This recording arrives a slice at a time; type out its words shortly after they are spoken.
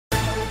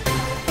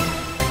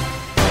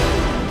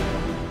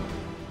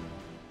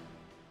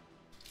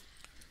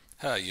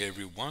Hi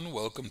everyone,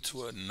 welcome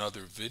to another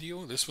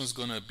video. This one's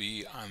gonna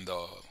be on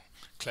the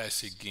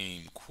classic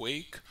game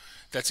Quake.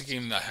 That's a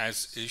game that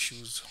has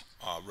issues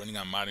running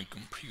on modern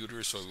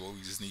computers, so we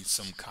always need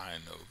some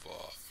kind of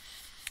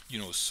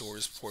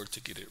source port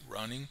to get it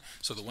running.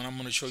 So the one I'm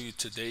gonna show you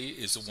today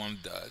is the one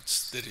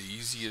that's the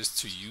easiest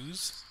to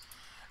use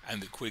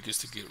and the quickest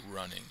to get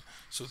running.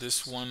 So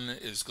this one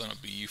is going to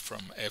be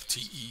from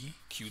FTEQW.org.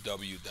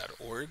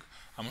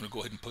 I'm going to go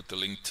ahead and put the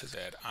link to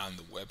that on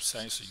the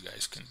website so you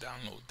guys can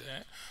download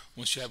that.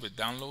 Once you have it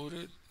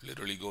downloaded,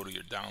 literally go to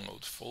your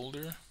downloads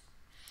folder.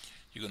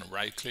 You're going to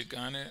right click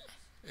on it,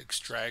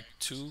 extract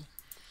to,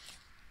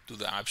 do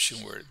the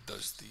option where it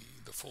does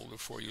the folder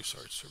for you so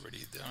it's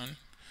already done.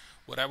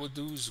 What I would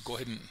do is go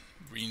ahead and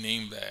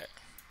rename that,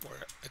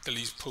 or at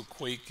least put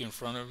Quake in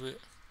front of it.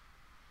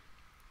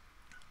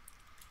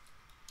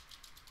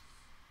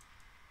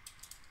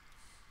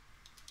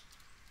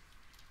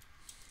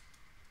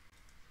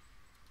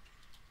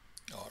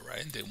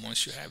 Alright, and then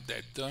once you have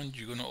that done,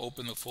 you're going to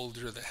open the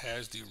folder that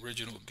has the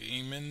original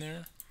game in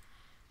there.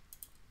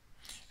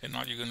 And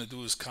all you're going to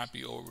do is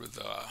copy over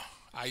the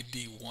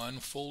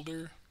ID1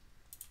 folder.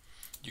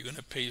 You're going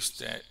to paste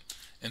that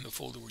in the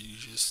folder where you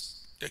just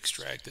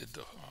extracted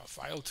the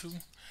file to.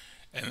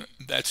 And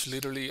that's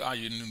literally all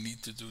you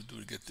need to do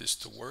to get this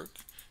to work.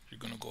 You're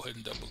going to go ahead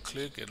and double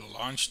click. It'll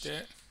launch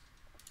that.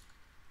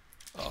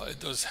 It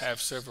does have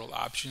several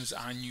options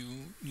on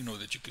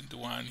that you can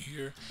do on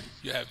here.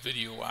 You have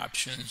video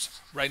options.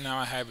 Right now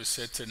I have it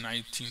set to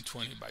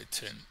 1920 by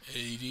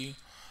 1080.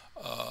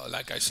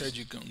 Like I said,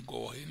 you can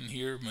go ahead and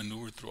here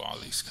maneuver through all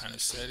these kind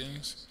of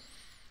settings.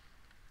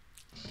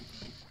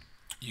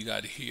 You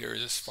got here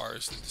as far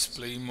as the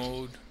display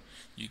mode,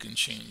 you can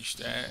change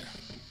that.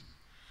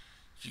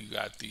 You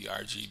got the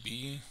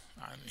RGB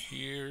on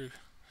here,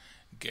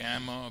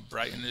 gamma,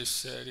 brightness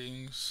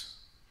settings.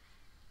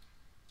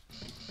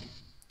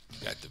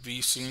 Got the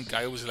VSync.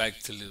 I always like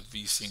to leave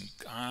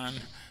VSync on.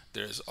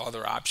 There's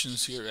other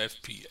options here,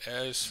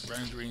 FPS,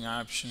 rendering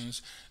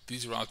options.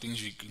 These are all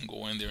things you can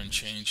go in there and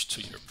change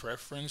to your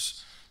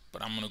preference,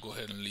 but I'm going to go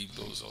ahead and leave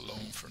those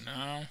alone for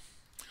now.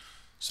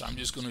 So I'm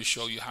just going to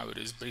show you how it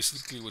is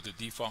basically with the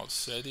default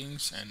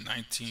settings and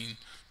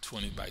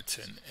 1920 by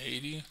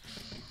 1080.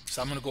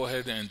 So I'm going to go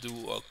ahead and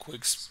do a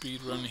quick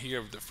speed run here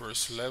of the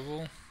first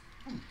level.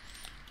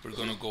 We're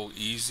going to go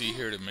easy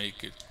here to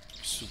make it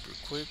super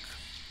quick.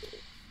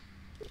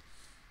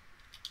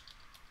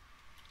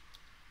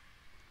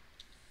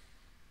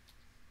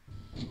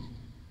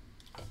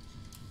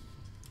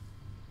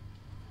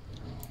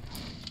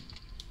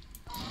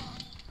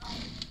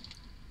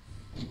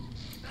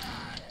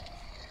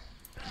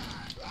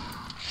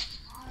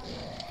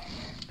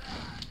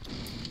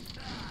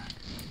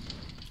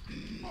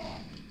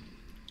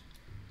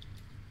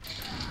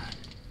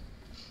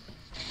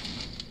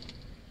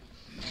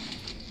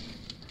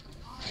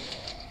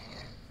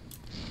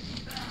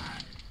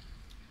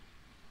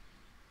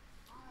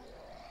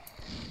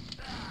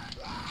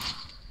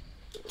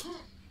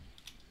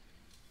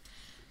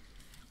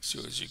 So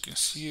as you can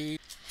see,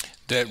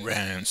 that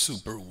ran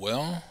super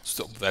well.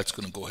 So that's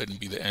going to go ahead and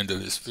be the end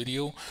of this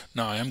video.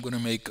 Now I am going to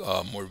make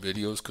more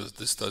videos because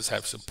this does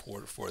have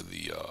support for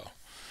the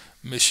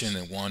Mission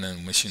 1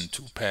 and Mission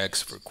 2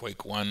 packs for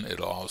Quake 1.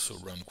 It'll also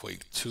run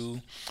Quake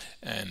 2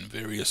 and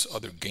various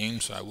other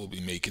games. So I will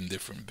be making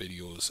different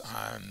videos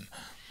on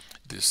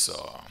this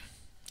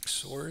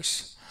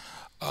source.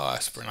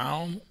 As for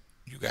now,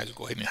 you guys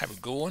go ahead and have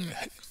a good one.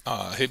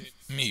 Hit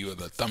me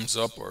with a thumbs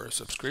up or a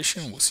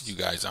subscription. We'll see you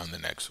guys on the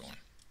next one.